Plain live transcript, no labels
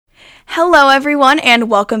Hello, everyone, and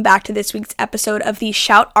welcome back to this week's episode of the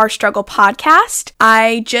Shout Our Struggle podcast.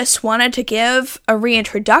 I just wanted to give a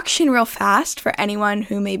reintroduction real fast for anyone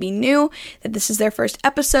who may be new, that this is their first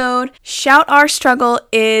episode. Shout Our Struggle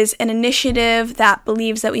is an initiative that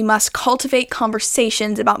believes that we must cultivate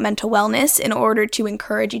conversations about mental wellness in order to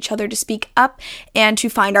encourage each other to speak up and to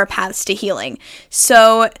find our paths to healing.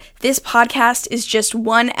 So this podcast is just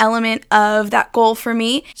one element of that goal for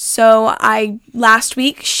me. So I last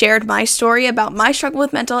week shared my story about my struggle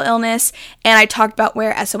with mental illness, and I talked about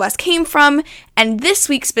where SOS came from, and this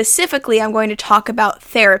week specifically I'm going to talk about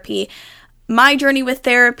therapy, my journey with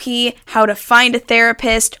therapy, how to find a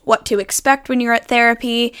therapist, what to expect when you're at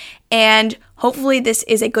therapy, and hopefully this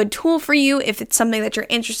is a good tool for you if it's something that you're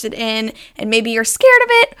interested in and maybe you're scared of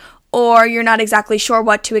it or you're not exactly sure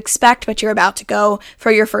what to expect but you're about to go for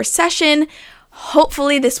your first session.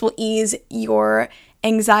 Hopefully this will ease your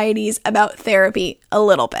anxieties about therapy a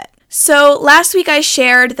little bit. So last week I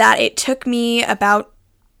shared that it took me about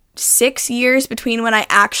 6 years between when I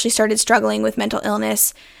actually started struggling with mental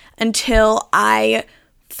illness until I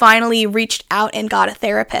finally reached out and got a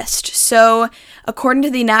therapist. So according to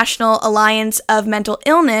the National Alliance of Mental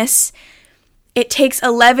Illness, it takes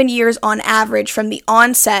 11 years on average from the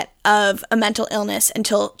onset of a mental illness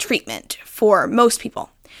until treatment for most people.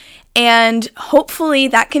 And hopefully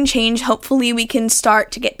that can change. Hopefully we can start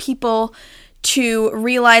to get people to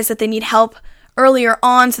realize that they need help earlier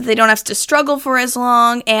on so that they don't have to struggle for as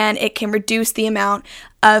long, and it can reduce the amount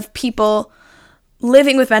of people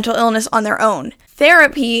living with mental illness on their own.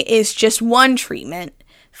 Therapy is just one treatment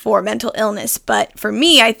for mental illness, but for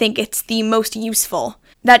me, I think it's the most useful.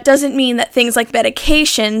 That doesn't mean that things like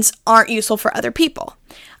medications aren't useful for other people.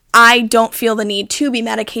 I don't feel the need to be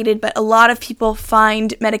medicated, but a lot of people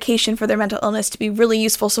find medication for their mental illness to be really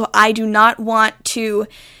useful, so I do not want to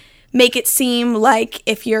make it seem like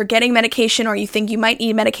if you're getting medication or you think you might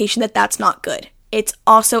need medication, that that's not good. It's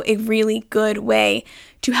also a really good way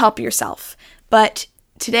to help yourself. But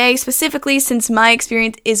today, specifically, since my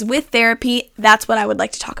experience is with therapy, that's what I would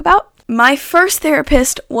like to talk about. My first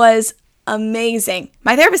therapist was amazing.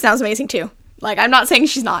 My therapist now is amazing too. Like, I'm not saying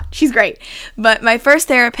she's not. She's great. But my first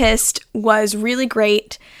therapist was really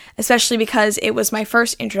great, especially because it was my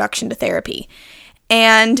first introduction to therapy.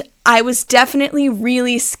 And I was definitely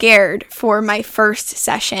really scared for my first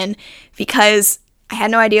session because I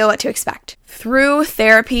had no idea what to expect. Through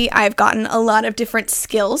therapy, I've gotten a lot of different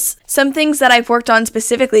skills. Some things that I've worked on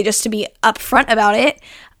specifically, just to be upfront about it,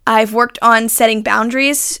 I've worked on setting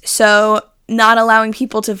boundaries, so not allowing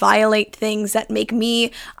people to violate things that make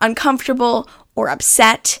me uncomfortable or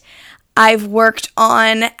upset. I've worked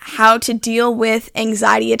on how to deal with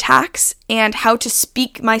anxiety attacks and how to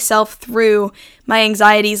speak myself through my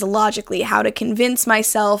anxieties logically, how to convince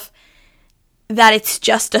myself that it's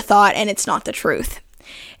just a thought and it's not the truth.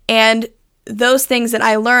 And those things that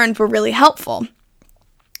I learned were really helpful.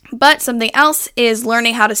 But something else is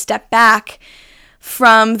learning how to step back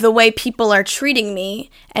from the way people are treating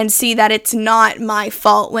me and see that it's not my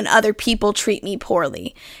fault when other people treat me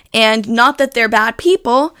poorly. And not that they're bad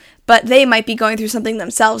people, but they might be going through something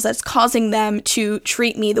themselves that's causing them to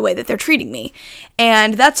treat me the way that they're treating me.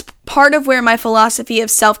 And that's part of where my philosophy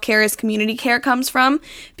of self-care as community care comes from,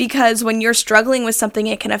 because when you're struggling with something,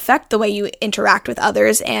 it can affect the way you interact with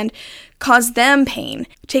others and cause them pain.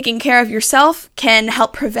 Taking care of yourself can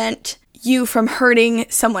help prevent you from hurting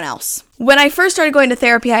someone else. When I first started going to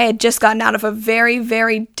therapy, I had just gotten out of a very,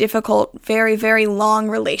 very difficult, very, very long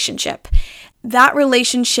relationship. That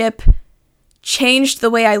relationship changed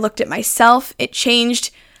the way I looked at myself. It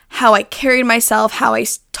changed how I carried myself, how I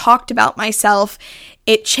talked about myself.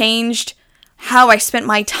 It changed how I spent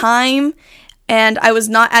my time, and I was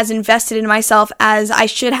not as invested in myself as I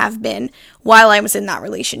should have been while I was in that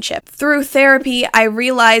relationship. Through therapy, I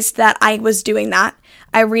realized that I was doing that.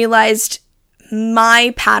 I realized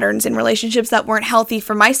my patterns in relationships that weren't healthy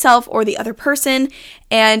for myself or the other person,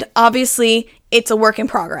 and obviously it's a work in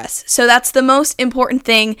progress. So that's the most important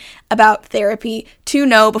thing about therapy to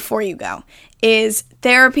know before you go, is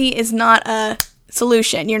therapy is not a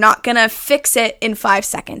solution. You're not gonna fix it in 5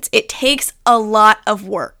 seconds. It takes a lot of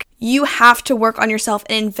work. You have to work on yourself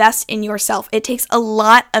and invest in yourself. It takes a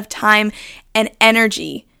lot of time and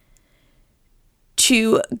energy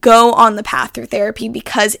to go on the path through therapy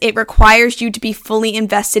because it requires you to be fully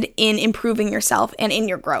invested in improving yourself and in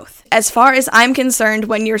your growth. As far as I'm concerned,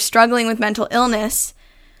 when you're struggling with mental illness,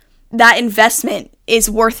 that investment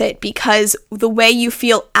is worth it because the way you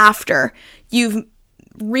feel after you've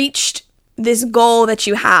reached this goal that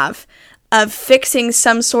you have of fixing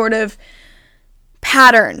some sort of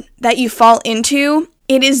pattern that you fall into,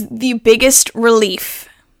 it is the biggest relief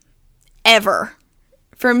ever.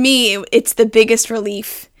 For me, it's the biggest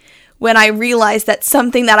relief when I realized that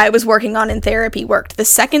something that I was working on in therapy worked. The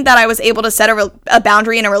second that I was able to set a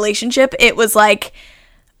boundary in a relationship, it was like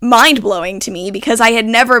mind-blowing to me because I had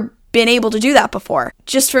never been able to do that before.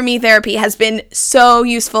 Just for me, therapy has been so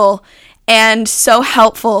useful and so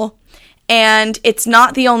helpful, and it's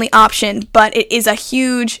not the only option, but it is a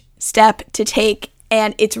huge step to take,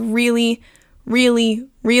 and it's really, really,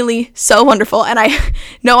 really so wonderful. And I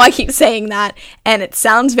know I keep saying that, and it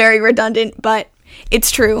sounds very redundant, but it's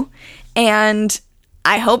true. And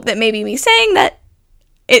I hope that maybe me saying that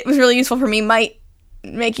it was really useful for me might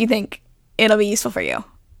make you think it'll be useful for you.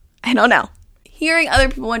 I don't know. Hearing other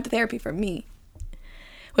people went to therapy for me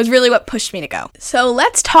was really what pushed me to go. So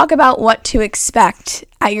let's talk about what to expect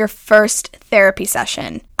at your first therapy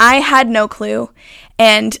session. I had no clue,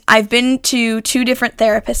 and I've been to 2 different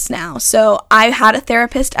therapists now. So I had a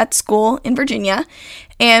therapist at school in Virginia,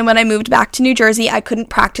 and when I moved back to New Jersey, I couldn't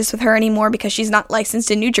practice with her anymore because she's not licensed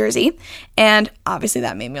in New Jersey, and obviously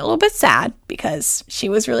that made me a little bit sad because she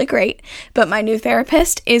was really great. But my new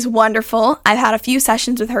therapist is wonderful. I've had a few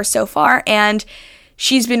sessions with her so far, and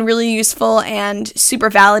she's been really useful and super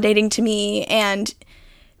validating to me and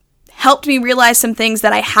helped me realize some things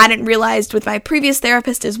that I hadn't realized with my previous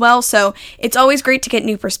therapist as well. So it's always great to get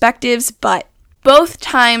new perspectives, but both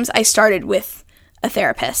times I started with a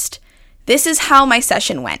therapist, this is how my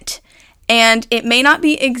session went. And it may not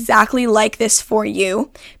be exactly like this for you,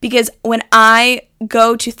 because when I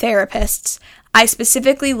go to therapists, I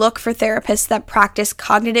specifically look for therapists that practice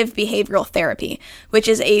cognitive behavioral therapy, which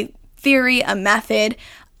is a theory, a method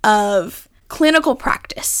of clinical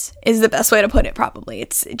practice is the best way to put it probably.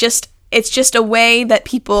 It's just a way that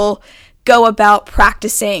people go about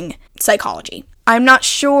practicing psychology. I'm not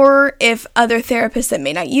sure if other therapists that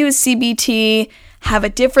may not use CBT have a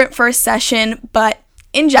different first session, but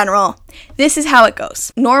in general, this is how it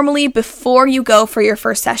goes. Normally, before you go for your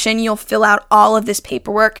first session, you'll fill out all of this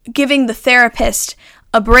paperwork, giving the therapist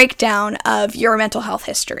a breakdown of your mental health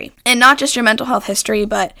history. And not just your mental health history,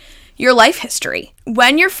 but your life history.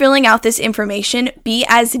 When you're filling out this information, be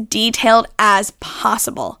as detailed as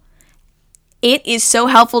possible. It is so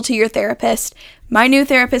helpful to your therapist. My new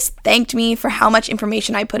therapist thanked me for how much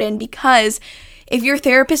information I put in, because if your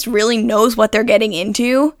therapist really knows what they're getting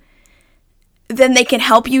into, then they can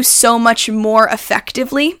help you so much more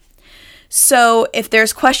effectively. So if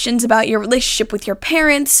there's questions about your relationship with your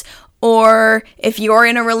parents, or if you're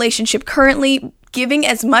in a relationship currently, giving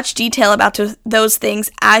as much detail about those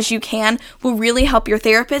things as you can will really help your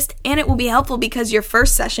therapist, and it will be helpful because your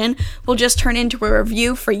first session will just turn into a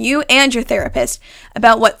review for you and your therapist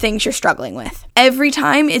about what things you're struggling with. Every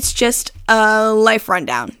time, it's just a life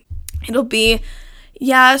rundown. It'll be,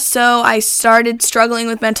 so I started struggling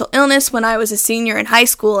with mental illness when I was a senior in high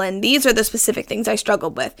school, and these are the specific things I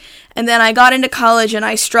struggled with. And then I got into college and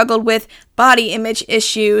I struggled with body image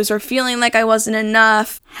issues or feeling like I wasn't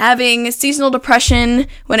enough, having seasonal depression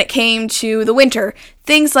when it came to the winter,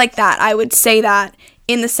 things like that. I would say that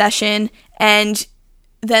in the session, and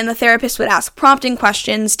then the therapist would ask prompting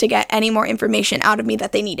questions to get any more information out of me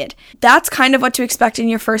that they needed. That's kind of what to expect in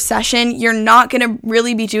your first session. You're not going to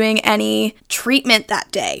really be doing any treatment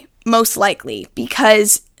that day, most likely,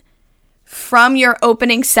 because from your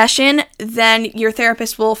opening session, then your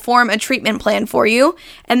therapist will form a treatment plan for you,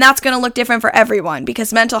 and that's going to look different for everyone,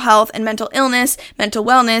 because mental health and mental illness, mental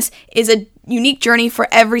wellness is a unique journey for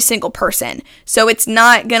every single person. So it's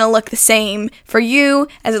not going to look the same for you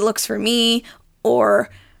as it looks for me or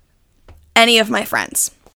any of my friends.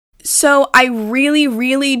 So I really,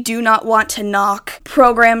 really do not want to knock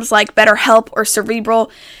programs like BetterHelp or Cerebral.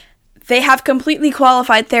 They have completely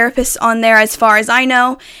qualified therapists on there as far as I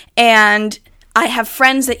know, and I have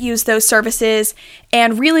friends that use those services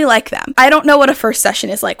and really like them. I don't know what a first session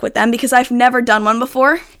is like with them because I've never done one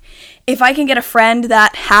before. If I can get a friend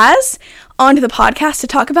that has onto the podcast to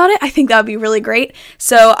talk about it, I think that would be really great.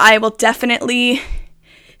 So I will definitely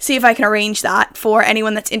see if I can arrange that for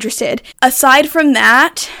anyone that's interested. Aside from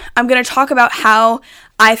that, I'm going to talk about how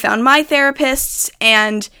I found my therapists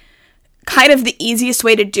and kind of the easiest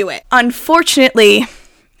way to do it. Unfortunately,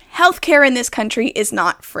 healthcare in this country is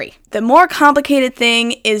not free. The more complicated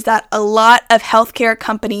thing is that a lot of healthcare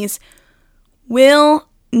companies will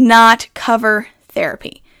not cover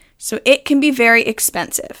therapy, so it can be very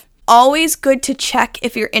expensive. Always good to check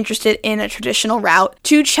if you're interested in a traditional route,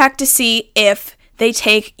 to check to see if they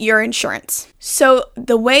take your insurance. So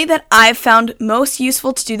the way that I've found most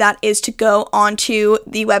useful to do that is to go onto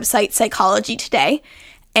the website Psychology Today,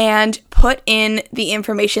 and put in the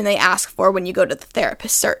information they ask for when you go to the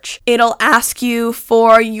therapist search. It'll ask you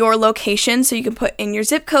for your location, so you can put in your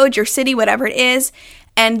zip code, your city, whatever it is,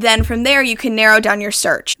 and then from there you can narrow down your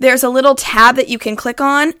search. There's a little tab that you can click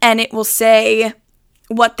on and it will say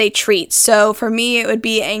what they treat. So for me, it would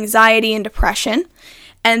be anxiety and depression,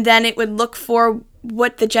 and then it would look for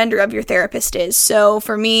what the gender of your therapist is. So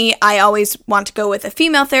for me, I always want to go with a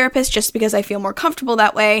female therapist just because I feel more comfortable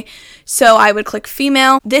that way. So I would click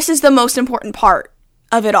female. This is the most important part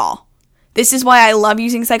of it all. This is why I love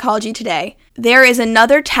using Psychology Today. There is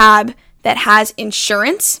another tab that has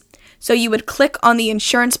insurance. So you would click on the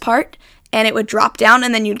insurance part and it would drop down,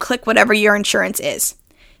 and then you'd click whatever your insurance is.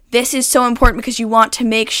 This is so important because you want to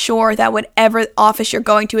make sure that whatever office you're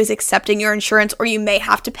going to is accepting your insurance, or you may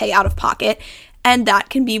have to pay out of pocket. And that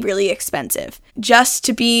can be really expensive. Just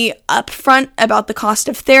to be upfront about the cost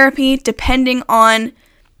of therapy, depending on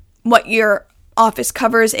what your office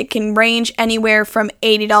covers, it can range anywhere from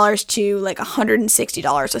 $80 to like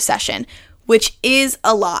 $160 a session, which is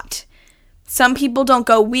a lot. Some people don't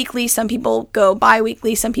go weekly, some people go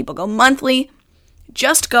bi-weekly, some people go monthly.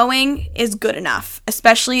 Just going is good enough,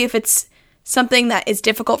 especially if it's something that is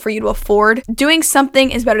difficult for you to afford. Doing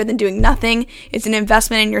something is better than doing nothing. It's an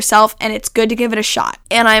investment in yourself, and it's good to give it a shot.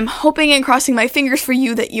 And I'm hoping and crossing my fingers for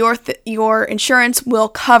you that your insurance will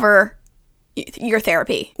cover your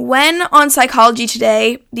therapy. When on Psychology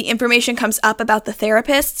Today, the information comes up about the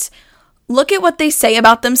therapists, look at what they say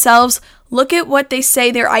about themselves. Look at what they say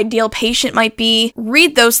their ideal patient might be.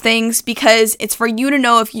 Read those things because it's for you to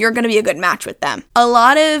know if you're going to be a good match with them. A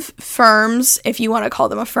lot of firms, if you want to call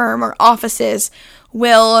them a firm, or offices,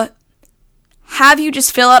 will have you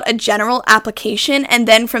just fill out a general application and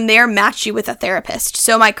then from there match you with a therapist.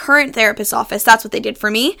 So my current therapist office, that's what they did for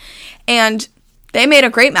me. And they made a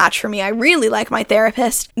great match for me. I really like my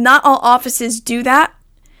therapist. Not all offices do that.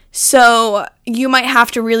 So you might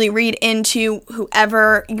have to really read into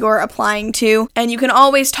whoever you're applying to, and you can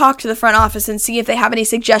always talk to the front office and see if they have any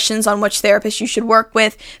suggestions on which therapist you should work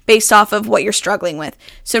with based off of what you're struggling with.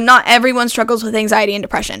 So not everyone struggles with anxiety and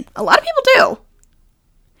depression. A lot of people do,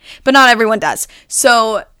 but not everyone does.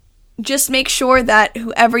 So just make sure that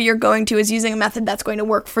whoever you're going to is using a method that's going to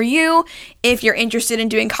work for you. If you're interested in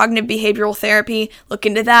doing cognitive behavioral therapy, look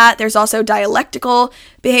into that. There's also dialectical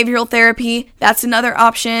behavioral therapy. That's another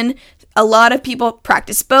option. A lot of people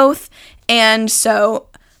practice both. And so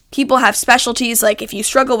people have specialties, like if you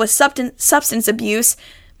struggle with substance abuse,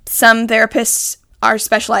 some therapists are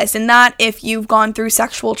specialized in that. If you've gone through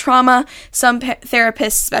sexual trauma, some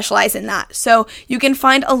therapists specialize in that. So you can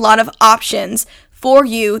find a lot of options for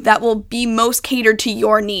you that will be most catered to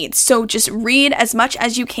your needs. So just read as much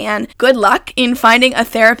as you can. Good luck in finding a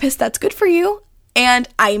therapist that's good for you, and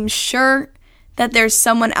I'm sure that there's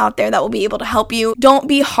someone out there that will be able to help you. Don't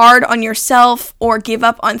be hard on yourself or give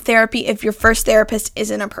up on therapy if your first therapist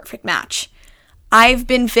isn't a perfect match. I've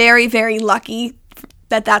been very, very lucky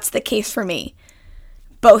that that's the case for me.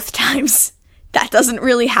 Both times. That doesn't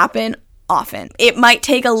really happen often. It might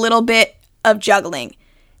take a little bit of juggling.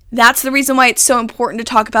 That's the reason why it's so important to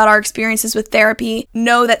talk about our experiences with therapy.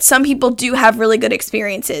 Know that some people do have really good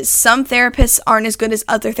experiences. Some therapists aren't as good as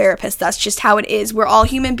other therapists. That's just how it is. We're all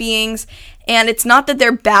human beings, and it's not that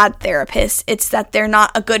they're bad therapists. It's that they're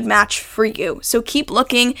not a good match for you. So keep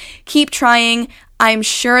looking, keep trying. I'm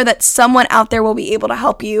sure that someone out there will be able to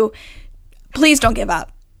help you. Please don't give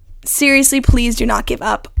up. Seriously, please do not give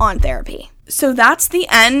up on therapy. So that's the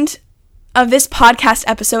end of this podcast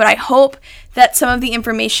episode. I hope that some of the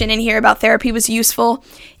information in here about therapy was useful.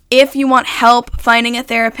 If you want help finding a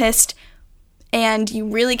therapist and you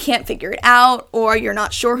really can't figure it out, or you're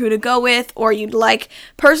not sure who to go with, or you'd like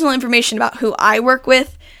personal information about who I work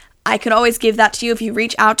with, I could always give that to you if you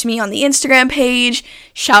reach out to me on the Instagram page,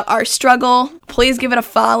 Shout Our Struggle. Please give it a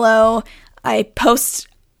follow. I post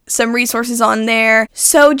some resources on there.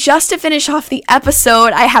 So just to finish off the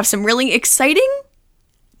episode, I have some really exciting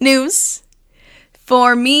news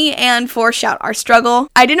for me and for Shout Our Struggle.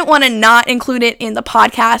 I didn't want to not include it in the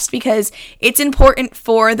podcast because it's important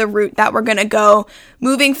for the route that we're going to go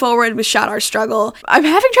moving forward with Shout Our Struggle. I'm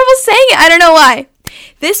having trouble saying it. I don't know why.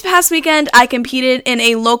 This past weekend, I competed in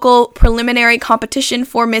a local preliminary competition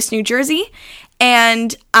for Miss New Jersey,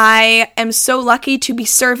 and I am so lucky to be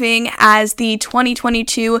serving as the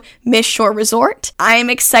 2022 Miss Shore Resort. I'm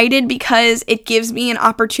excited because it gives me an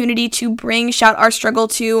opportunity to bring Shout Our Struggle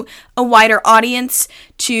to a wider audience,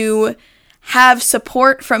 to have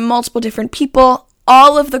support from multiple different people.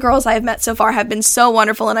 All of the girls I have met so far have been so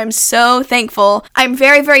wonderful, and I'm so thankful. I'm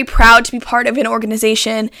very, very proud to be part of an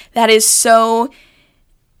organization that is so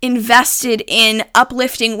invested in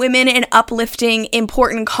uplifting women and uplifting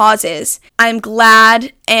important causes. I'm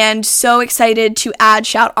glad and so excited to add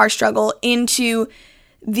Shout Our Struggle into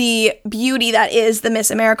the beauty that is the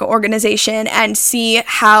Miss America organization and see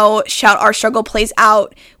how Shout Our Struggle plays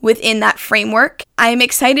out within that framework. I'm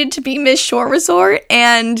excited to be Miss Shore Resort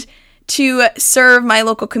and to serve my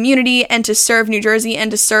local community and to serve New Jersey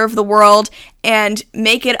and to serve the world and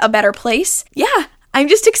make it a better place. Yeah, I'm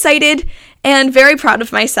just excited and very proud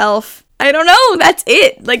of myself. I don't know, that's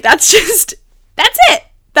it. That's it.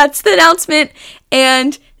 That's the announcement,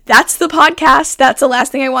 and that's the podcast. That's the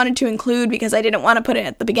last thing I wanted to include because I didn't want to put it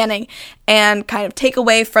at the beginning and kind of take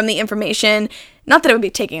away from the information. Not that it would be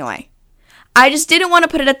taking away. I just didn't want to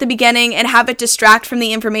put it at the beginning and have it distract from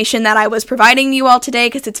the information that I was providing you all today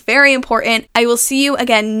because it's very important. I will see you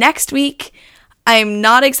again next week. I'm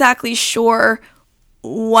not exactly sure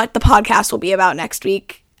what the podcast will be about next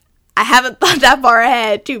week. I haven't thought that far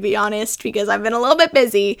ahead, to be honest, because I've been a little bit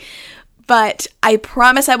busy. But I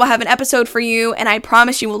promise I will have an episode for you, and I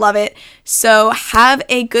promise you will love it. So have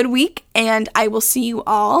a good week, and I will see you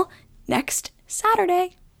all next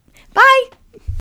Saturday. Bye!